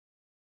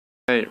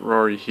Hey,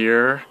 Rory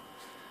here.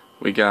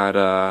 We got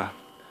a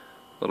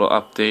little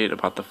update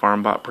about the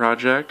FarmBot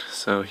project.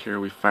 So here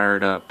we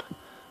fired up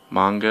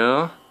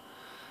Mongo.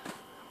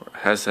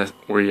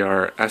 We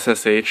are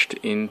SSH'd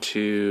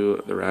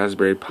into the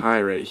Raspberry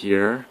Pi right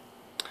here.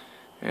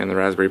 And the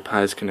Raspberry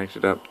Pi is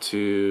connected up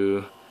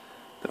to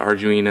the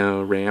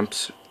Arduino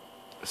ramps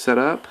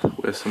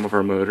setup with some of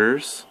our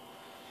motors.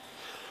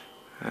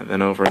 And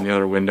then over in the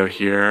other window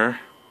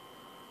here,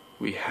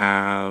 we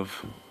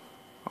have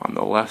on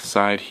the left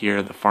side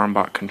here the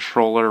FarmBot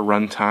controller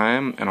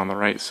runtime, and on the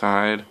right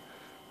side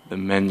the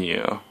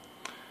menu.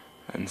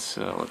 And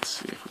so let's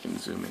see if we can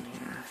zoom in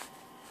here.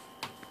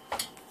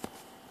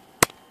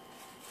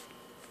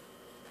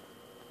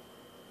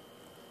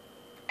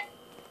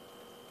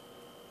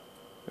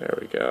 There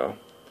we go.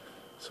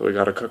 So we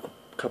got a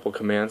couple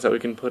commands that we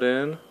can put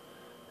in,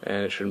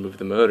 and it should move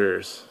the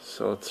motors.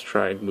 So let's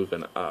try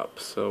moving up.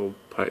 So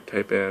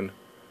type in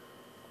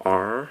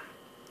R,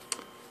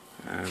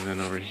 and then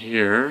over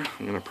here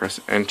I'm going to press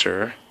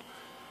enter,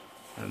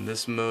 and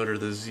this motor,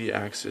 the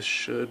Z-axis,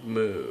 should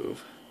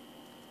move.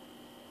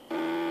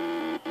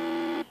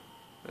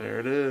 There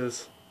it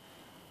is.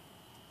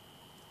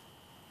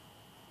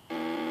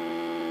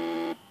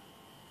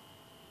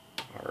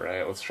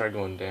 Alright, let's try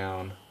going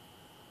down.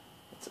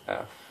 It's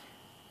F.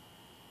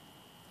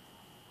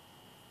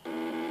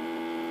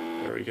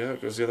 There we go,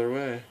 it goes the other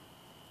way.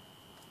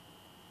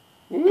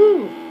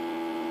 Woo!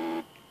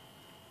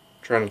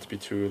 Try not to be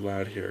too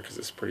loud here because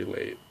it's pretty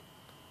late.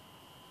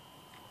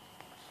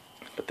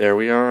 But there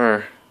we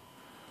are.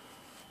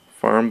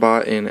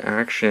 FarmBot in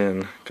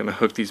action. Gonna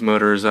hook these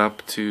motors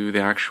up to the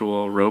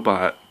actual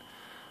robot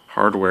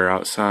hardware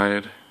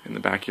outside in the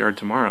backyard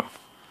tomorrow.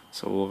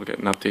 So we'll get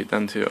an update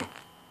then too.